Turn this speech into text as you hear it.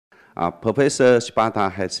Professor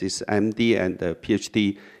Shibata has his MD and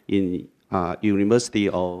PhD in University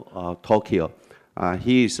of Tokyo.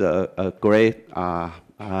 He is a great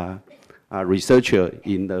researcher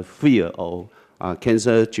in the field of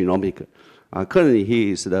cancer genomics. Currently,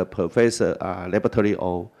 he is the professor laboratory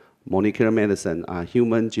of molecular medicine,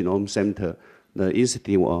 Human Genome Center, the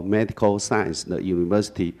Institute of Medical Science, the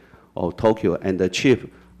University of Tokyo, and the chief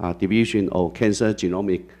division of cancer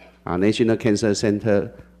genomics, National Cancer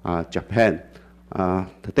Center, Japan.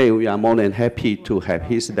 Today, we are more than happy to have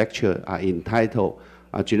his lecture entitled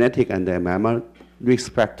Genetic and Environmental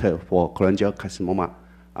Risk Factor for Cholangiocarcinoma.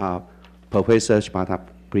 Professor Shibata,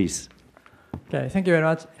 please. Okay, thank you very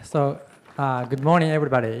much. So, good morning,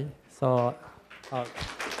 everybody. So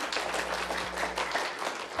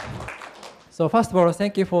first of all,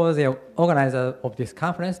 thank you for the organizer of this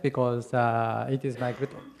conference because it is my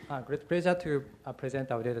great pleasure to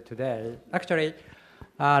present our data today. Actually,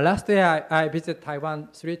 last year I visited Taiwan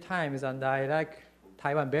 3 times and I like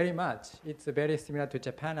Taiwan very much. It's very similar to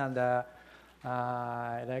Japan and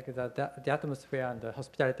I like the atmosphere and the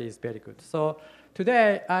hospitality is very good. So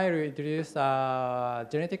today I will introduce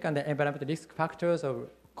genetic and environmental risk factors of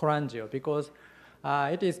cholangio because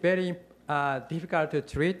it is very difficult to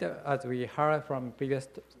treat, as we heard from previous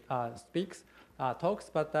talks,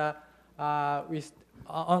 but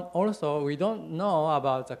also we don't know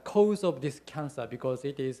about the cause of this cancer because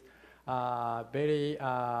it is very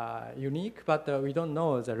unique, but we don't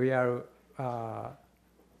know the real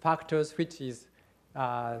factors which is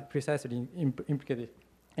precisely implicated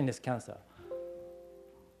in this cancer.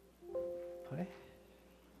 Okay.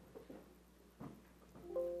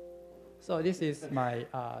 So this is my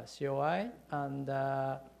COI, and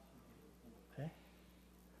okay.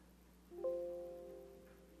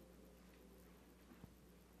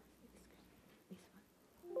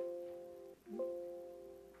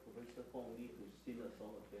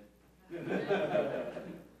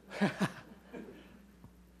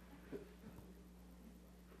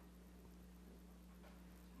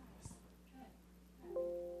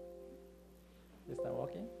 Is that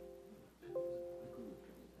working?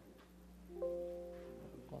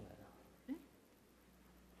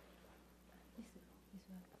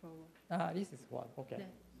 This is one, okay. Yeah.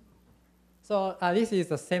 So this is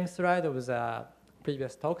the same slide of the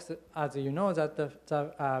previous talks. As you know, that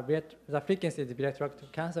the frequency of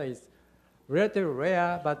reproductive cancer is relatively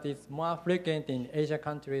rare, but it's more frequent in Asian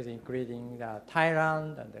countries, including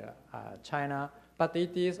Thailand and China. But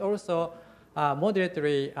it is also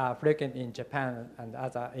moderately frequent in Japan and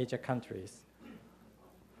other Asian countries.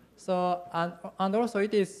 So, and also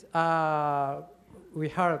it is, we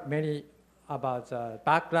heard many about the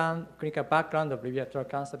clinical background of reproductive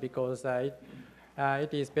cancer because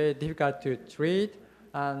it is very difficult to treat,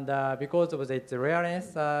 and because of its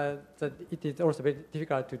rareness, it is also very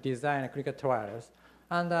difficult to design clinical trials.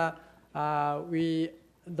 And we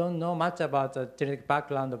don't know much about the genetic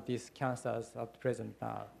background of these cancers at present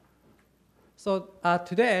now. So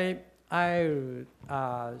today, I will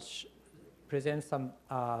present some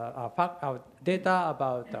data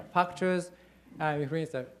about factors influence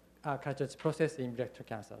the culture process in reproductive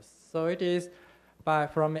cancers. So it is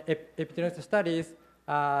from epidemiology studies,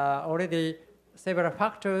 already several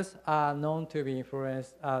factors are known to be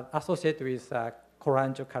associated with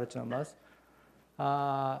cholangiocarcinomas.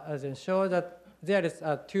 As it shows that there is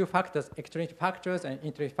 2 factors, extrinsic factors and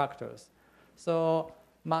intrinsic factors. So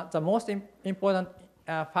the most important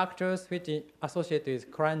factors which associated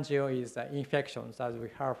with cholangio is infections, as we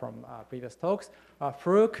heard from previous talks.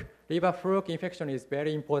 Liver fluke infection is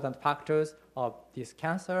very important factors of this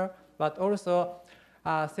cancer, but also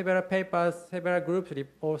several papers, several groups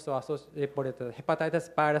also reported hepatitis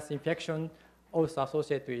virus infection also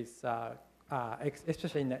associated with,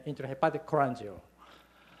 especially in the intrahepatic cholangio.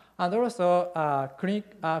 And also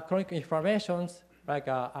chronic inflammations like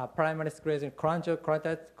primary sclerosing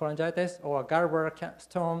cholangitis or gallbladder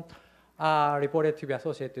stone are reported to be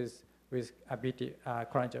associated with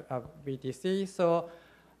BTC. So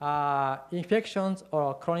infections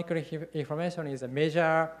or chronic inflammation is a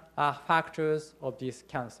major factors of these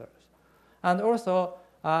cancers. And also,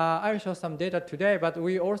 I will show some data today, but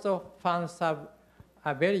we also found some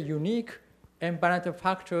very unique environmental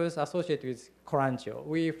factors associated with cholangio.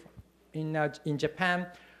 In Japan,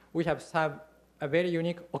 we have some very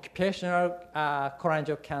unique occupational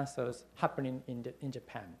cholangio cancers happening in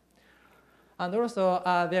Japan. And also,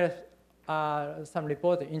 there are some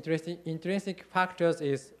reported intrinsic factors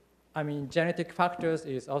genetic factors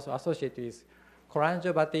is also associated with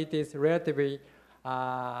cholangio, but it is relatively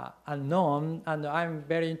unknown. And I'm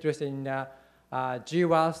very interested in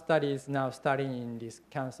GWAS study is now studying in this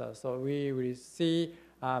cancer. So we will see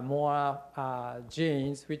more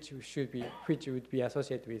genes which would be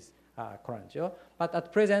associated with cholangio. But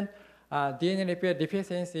at present, DNA repair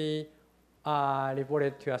deficiency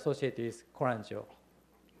reported to associate with cholangio.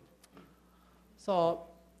 So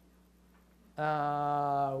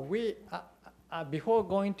before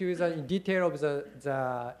going to the detail of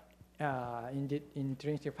the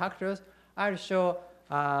intrinsic factors, I'll show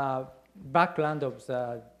background of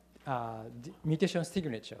the mutation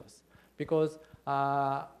signatures, because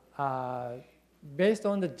based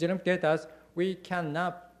on the genomic data, we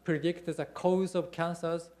cannot predict the cause of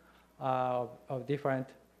cancers of different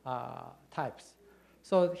types.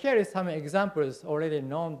 So here is some examples already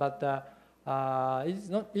known, but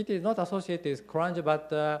it is not associated with cholangio, but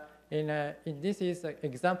this is an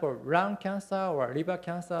example of lung cancer or liver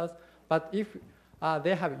cancers. But if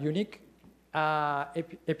they have unique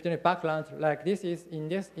epidemic background, like this is in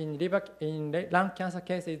lung cancer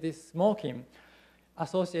cases, this smoking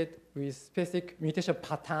associated with specific mutation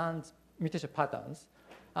patterns.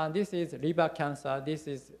 And this is liver cancer. This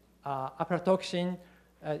is aflatoxin,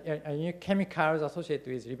 new chemicals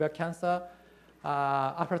associated with liver cancer.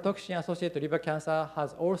 Aflatoxin associated with liver cancer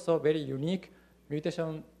has also very unique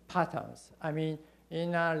mutation patterns. I mean,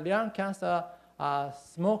 in lung cancer,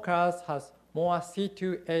 smokers has more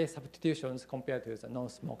C2A substitutions compared to the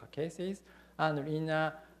non-smoker cases. And in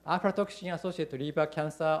aflatoxin associated with liver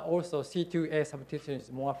cancer, also C2A substitution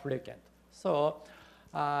is more frequent. So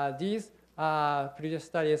these previous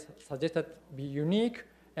studies suggested the unique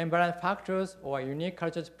environment factors or unique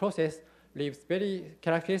culture process leaves very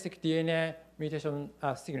characteristic DNA mutation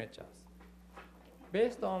signatures.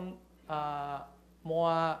 Based on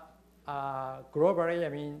more globally, I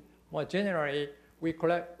mean, more generally, we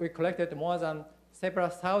collected more than several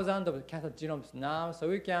thousand of cancer genomes now, so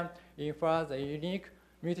we can infer the unique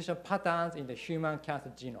mutation patterns in the human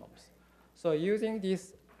cancer genomes. So using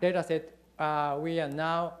this data set, we are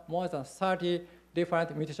now more than 30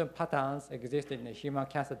 different mutation patterns exist in the human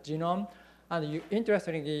cancer genome. And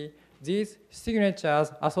interestingly, these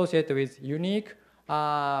signatures associated with unique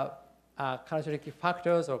characteristic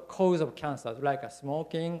factors or cause of cancers, like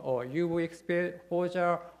smoking or UV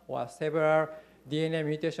exposure or several DNA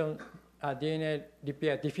mutation, DNA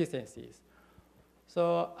repair deficiencies.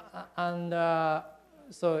 So,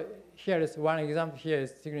 so here is one example. Here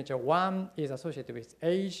is signature 1 is associated with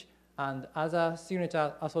age, and other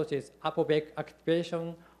signatures associated with ApoBec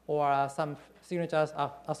activation, or some signatures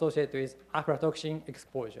are associated with aflatoxin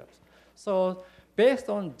exposures. So based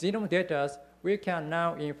on genome data, we can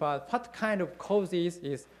now infer what kind of causes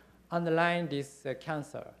is underlying this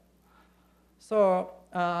cancer. So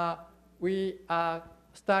we are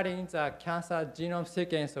studying the cancer genome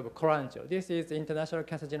sequence of cholangio. This is the International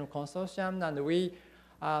Cancer Genome Consortium, and we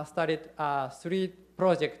studied 3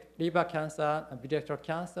 projects: liver cancer, biliary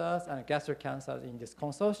cancers, and gastric cancers in these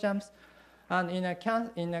consortiums. And in a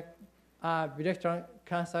biliary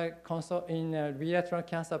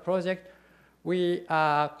cancer project, we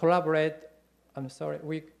collaborate.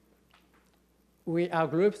 We are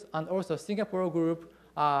groups, and also Singapore group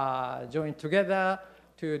joined together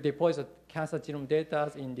to deposit cancer genome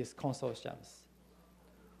data in these consortiums.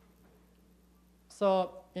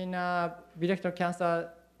 So in biliary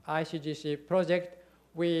cancer ICGC project,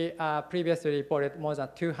 we previously reported more than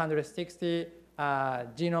 260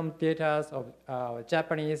 genome data of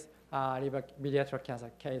Japanese biliary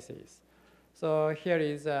cancer cases. So here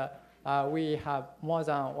is we have more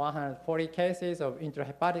than 140 cases of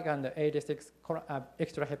intrahepatic and 86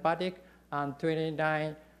 extrahepatic and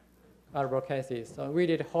 29 RBO cases. So we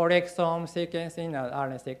did whole exome sequencing and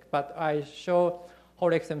RNA-seq, but I show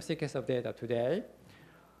whole exome sequence of data today.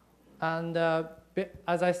 And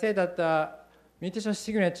as I said, that mutation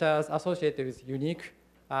signatures associated with unique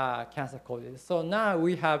cancer causes. So now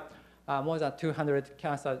we have more than 200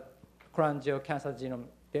 cholangio cancer genome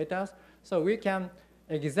data. So we can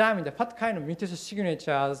examine what kind of mutation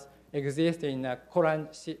signatures exist in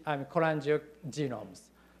cholangio genomes.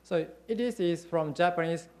 So this is from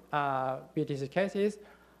Japanese BTC cases,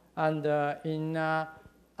 and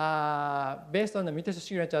based on the mutation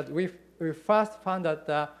signatures, we first found that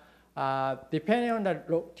depending on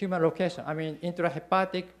the tumor location, I mean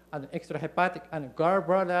intrahepatic and extrahepatic and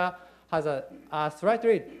gallbladder has a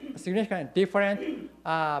slightly significant different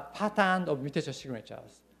pattern of mutation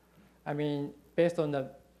signatures. I mean, based on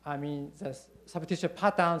the substitution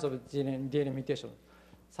patterns of DNA mutation,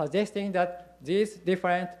 suggesting that these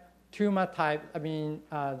different tumor type,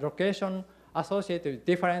 location associated with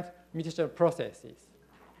different mutation processes.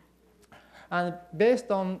 And based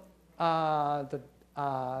on the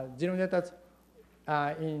genome data,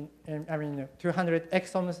 in 200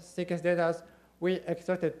 exome sequence data, we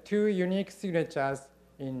extracted 2 unique signatures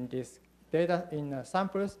in this data in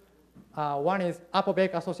samples. One is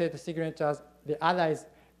ApoBec associated signatures, the other is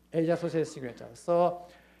age-associated signatures. So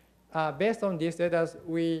based on these data,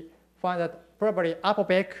 we found that probably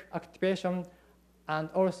ApoBec activation and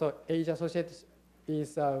also age-associated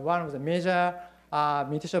is one of the major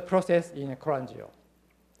mutation process in cholangio.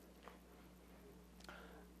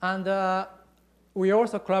 And we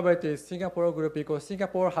also collaborated with Singapore group because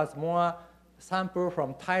Singapore has more sample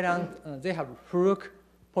from Thailand. They have fluke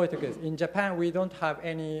positive cases. In Japan, we don't have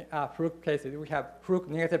any fluke cases. We have fluke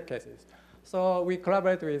negative cases. So we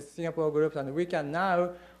collaborate with Singapore groups, and we can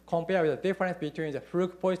now compare the difference between the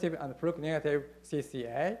fluke positive and fluke negative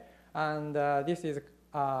CCA. And this is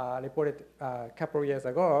reported a couple of years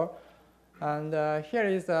ago. And here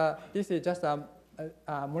is this is just a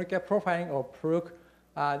molecular profiling of fluke.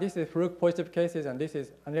 This is fluke positive cases, and this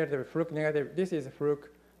is unrelated fluke negative. This is fluke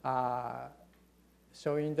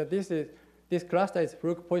showing that this cluster is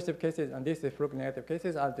fluke positive cases, and this is fluke negative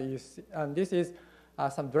cases. And this is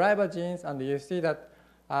some driver genes, and you see that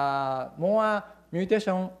more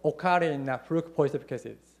mutation occur in fluke positive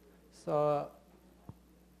cases. So,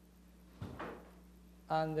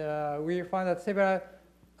 and we found that several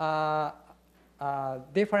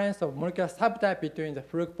difference of molecular subtype between the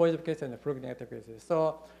fluke positive cases and the fluke negative cases.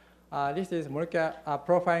 So this is molecular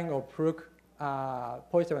profiling of fluke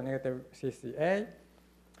positive and negative CCA.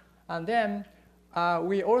 And then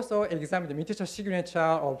we also examined the mutation signature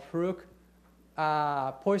of fluke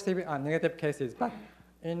positive and negative cases. But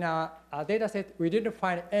in our data set, we didn't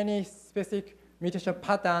find any specific mutation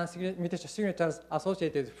patterns, mutation signatures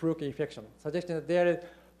associated with fluke infection, suggesting that there is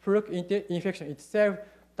fluke infection itself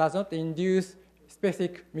does not induce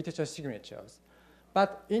specific mutation signatures.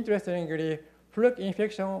 But interestingly, fluke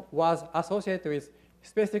infection was associated with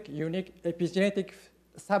specific unique epigenetic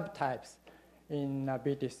subtypes in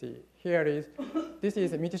BTC. This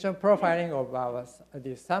is a mutation profiling of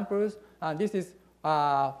these samples, and this is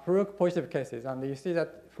fluke positive cases. And you see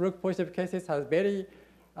that fluke positive cases has very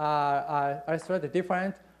slightly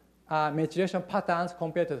different maturation patterns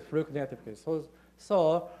compared to the fluke negative cases.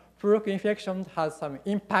 So fluke infection has some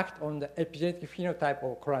impact on the epigenetic phenotype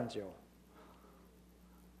of cholangio.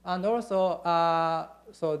 And also,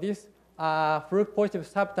 so this fluke positive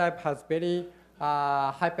subtype has very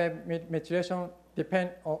hypermaturation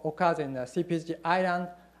occurs in the CPG island,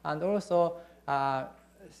 and also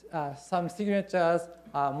some signatures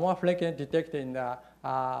are more frequently detected in the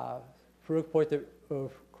fluke positive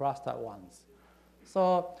cluster ones.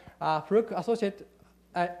 So fluke associated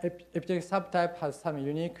epigenetic subtype has some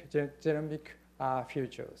unique genomic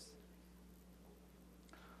features.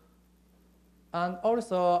 And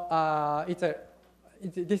also,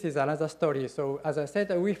 this is another story. So as I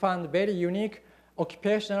said, we found very unique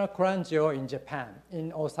occupational cholangio in Japan,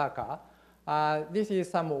 in Osaka. This is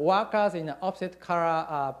some workers in offset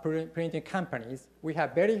color printing companies. We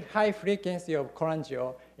have very high frequency of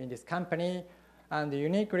cholangio in this company, and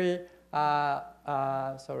uniquely,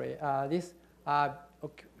 these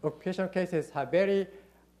occupational cases have very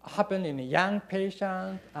happen in young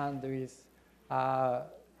patients, and with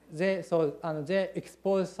they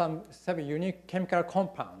expose some unique chemical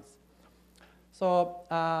compounds. So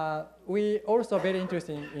we also very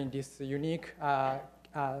interested in this unique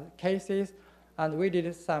cases, and we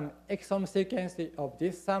did some exome sequencing of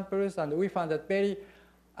these samples, and we found that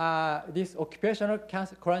these occupational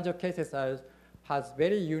cholangio cases has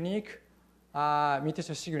very unique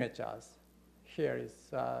mutation signatures. Here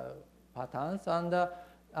is patterns,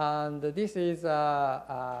 and this is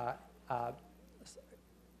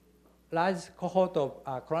large cohort of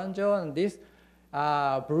cholangio, and this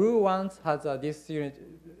blue ones has this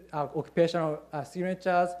occupational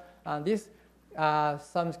signatures, and this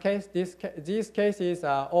these cases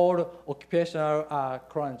are all occupational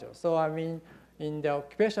cholangio. So I mean, in the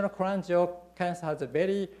occupational cholangio, cancer has a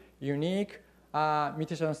very unique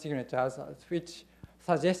mutation signatures, which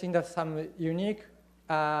suggesting that some unique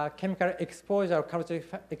chemical exposure or cultural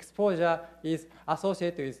exposure is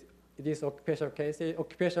associated with these occupational cases,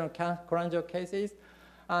 occupational cholangio cases,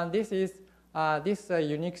 and this is this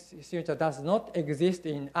unique signature does not exist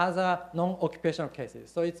in other non-occupational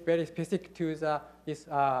cases. So it's very specific to this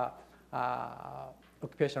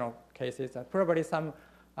occupational cases, and probably some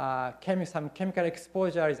chemical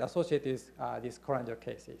exposure is associated with these cholangio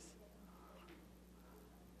cases.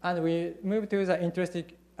 And we move to the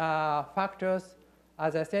interesting factors.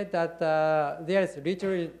 As I said, that there is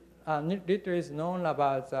literature is known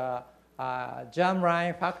about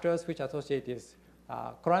germline factors which associate with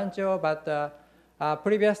cholangio, but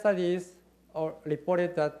previous studies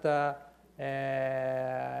reported that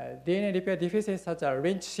DNA repair deficiency such as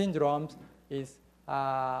Lynch syndrome is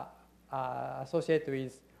associated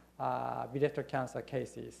with biliary cancer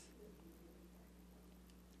cases.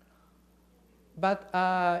 But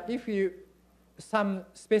if some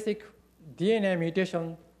specific DNA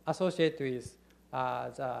mutation associated with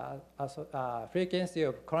the frequency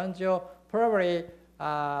of cholangio, probably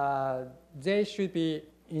they should be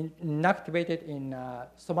inactivated in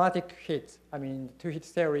somatic hits. I mean, 2-hit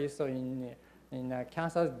series, so in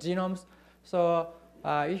cancer genomes. So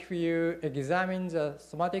if you examine the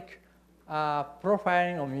somatic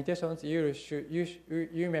profiling of mutations,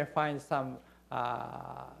 you may find some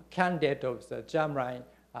candidate of the germline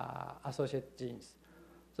associated genes.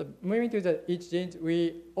 So moving to each gene,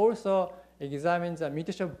 we also examine the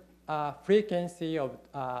mutation frequency of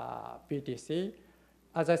BTC.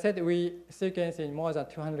 As I said, we sequenced in more than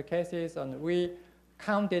 200 cases, and we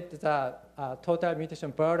counted the total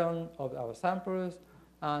mutation burden of our samples.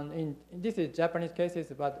 And this is Japanese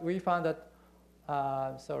cases, but we found that,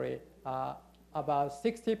 about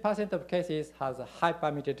 60% of cases has a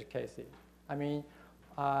hypermutated cases. I mean,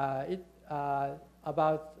 about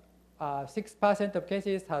 6% of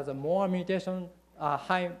cases has a more mutation,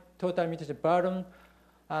 high total mutation burden,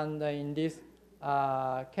 and in these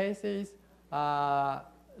cases,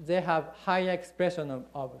 they have higher expression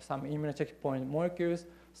of some immune checkpoint molecules.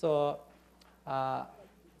 So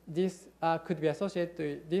this could be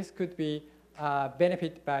associated. This could be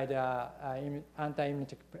benefit by the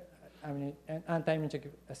anti-immunogenic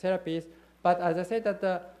therapies. But as I said, that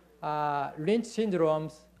the Lynch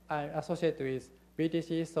syndromes are associated with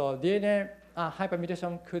BTC. So DNA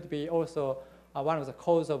hypermutation could be also one of the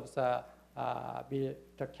causes of the biliary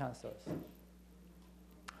cancers.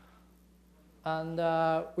 And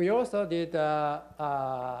we also did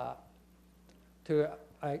to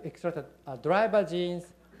extract driver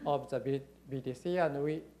genes of the BTC, and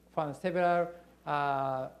we found several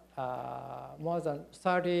more than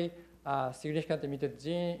 30 significant mutated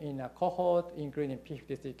genes in a cohort, including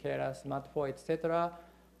P53, KRAS, SMART4, etc.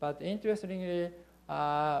 But interestingly,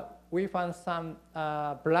 we found some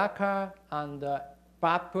BRCA and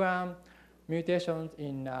BAP1 mutations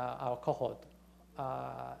in our cohort.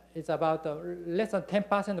 It's about less than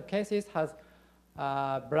 10% of cases has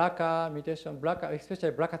BRCA mutation,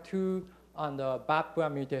 especially BRCA2 and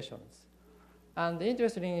BAP1 mutations. And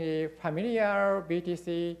interestingly, familiar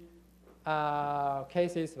BTC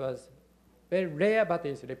cases was very rare, but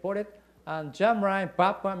is reported. And germline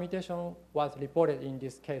BAP1 mutation was reported in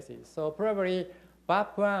these cases. So probably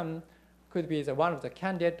BAP1 could be one of the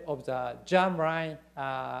candidates of the germline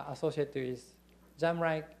associated with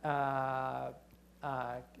germline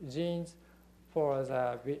genes for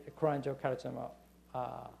the cholangiocarcinoma,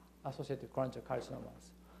 associated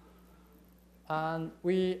cholangiocarcinomas. And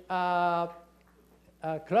we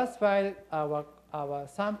classified our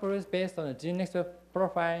samples based on the gene expression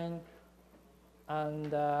profiling.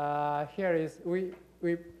 And here is, we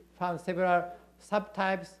found several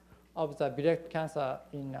subtypes of the biliary cancer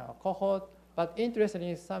in our cohort. But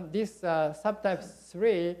interestingly, this subtype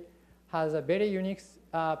 3 has a very unique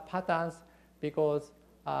patterns because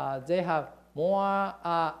they have more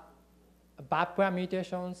BAP1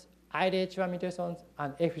 mutations, IDH1 mutations,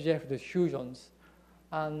 and FGF fusions.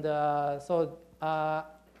 And so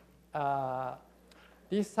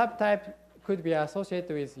this subtype could be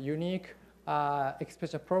associated with unique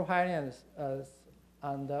expression profiling,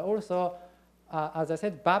 and also, as I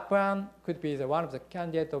said, BAP1 could be one of the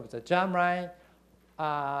candidates of the germline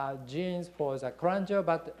genes for the cholangio.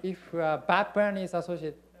 But if BAP1 is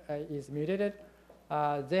associated, is mutated,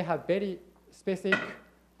 they have very specific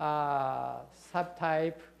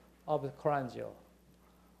subtype of the cholangio.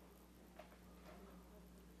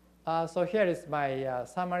 So here is my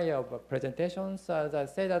summary of presentations. As I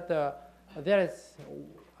said, that there is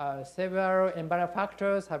several environmental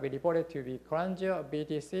factors have been reported to be cholangio,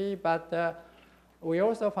 BTC, but we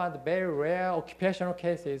also found very rare occupational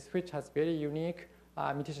cases which has very unique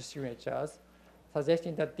mutation signatures,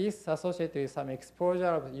 suggesting that this associated with some exposure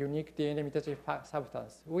of unique DNA mutative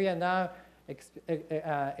substance. We are now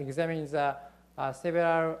examining the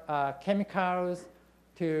several chemicals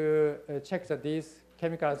to check that these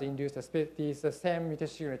chemicals induce these same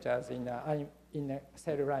mutation signatures in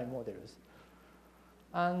cell line models.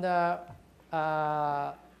 And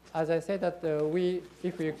as I said, that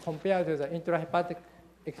if we compare to the intrahepatic,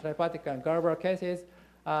 extrahepatic, and global cases,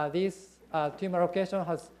 this tumor location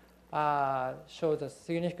has shows a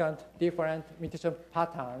significant different mutation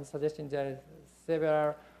patterns, suggesting there is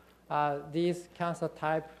several these cancer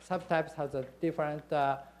subtypes has a different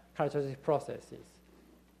characteristic processes.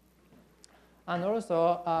 And also,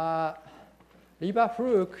 liver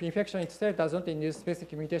fluke infection itself does not induce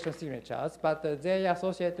specific mutation signatures, but they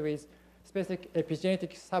associate with specific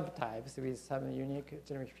epigenetic subtypes with some unique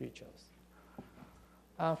genomic features.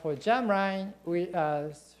 For germline,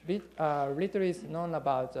 little is known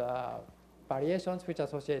about variations which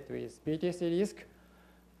associate with BTC risk.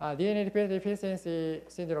 DNA deficiency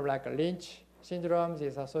syndrome like Lynch syndrome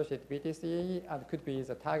is associated with BTC and could be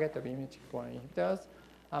the target of immune checkpoint inhibitors.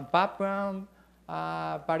 Background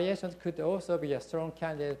variations could also be a strong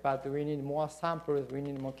candidate, but we need more samples, we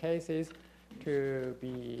need more cases to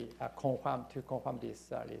be confirmed, to confirm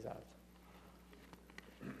this result.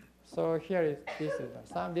 So here is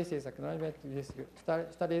this is acknowledgement.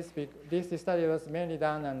 This study was mainly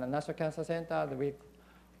done at the National Cancer Center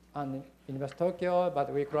and University of Tokyo,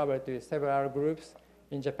 but we collaborate with several groups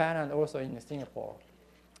in Japan and also in Singapore.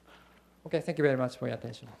 Okay, thank you very much for your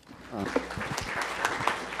attention.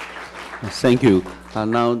 Thank you.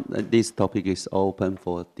 Now this topic is open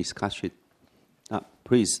for discussion.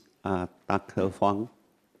 Please, Dr. Huang.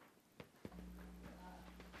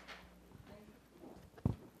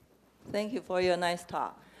 Thank you for your nice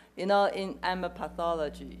talk. You know, I'm a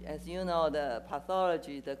pathology. As you know, the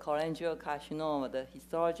pathology, the cholangiocarcinoma, the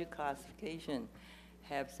histology classification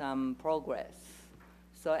have some progress.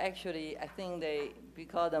 So actually, I think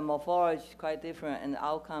because the morphology is quite different and the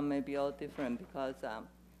outcome may be all different because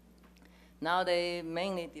now they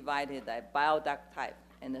mainly divided by bile duct type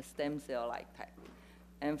and the stem cell-like type.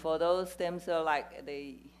 And for those stem cell-like,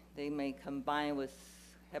 they may combine with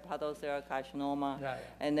hepatocellular carcinoma,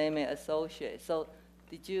 and they may associate. So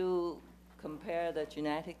did you compare the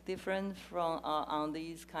genetic difference from on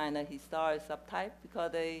these kind of histology subtype?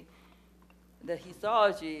 Because the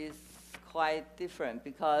histology is quite different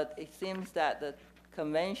because it seems that the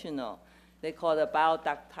conventional, they call the bile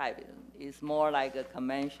duct type, is more like a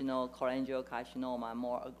conventional cholangiocarcinoma,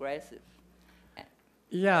 more aggressive.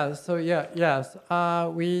 Yeah, so yes.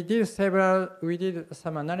 We did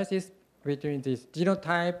some analysis between this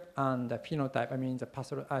genotype and the phenotype, I mean the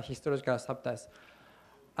histological subtypes.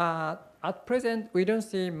 At present, we don't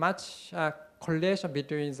see much correlation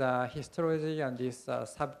between the histology and this the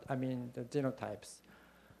genotypes.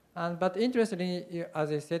 But interestingly,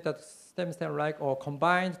 as I said, that stem cell-like or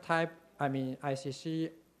combined type,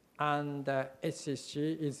 ICC and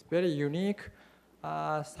HCC is very unique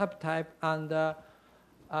subtype, and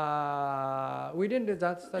we didn't do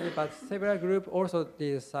that study, but several groups also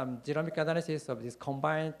did some genomic analysis of this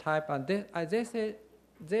combined type, and they say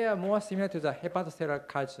they are more similar to the hepatocellular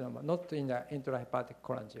carcinoma, not in the intrahepatic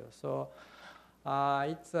cholangio. So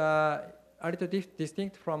it's a little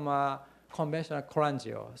distinct from conventional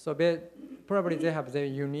cholangio. So probably they have their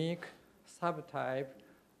unique subtype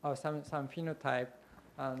or some phenotype,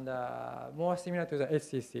 and more similar to the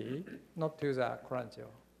HCC, not to the cholangio.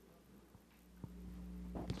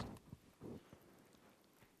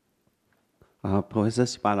 Professor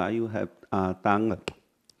Shibata, you have done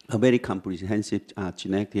a very comprehensive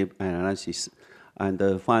genetic analysis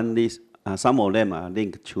and found this, some of them are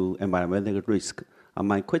linked to environmental risk.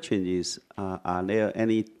 My question is, are there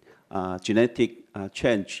any genetic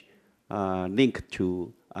change linked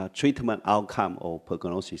to treatment outcome or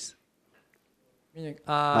prognosis? Meaning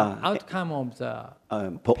outcome of the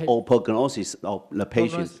or prognosis of the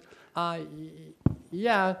patient?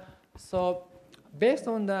 Yeah, so based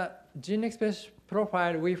on the gene expression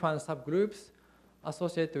profile, we found subgroups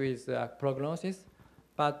associated with prognosis,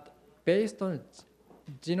 but based on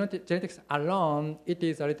genetics alone, it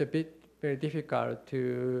is a little bit very difficult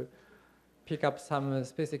to pick up some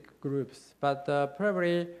specific groups. But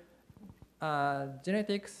probably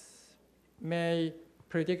genetics may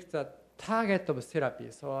predict the target of therapy,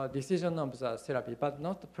 so decision of the therapy, but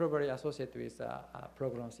not probably associated with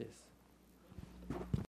prognosis.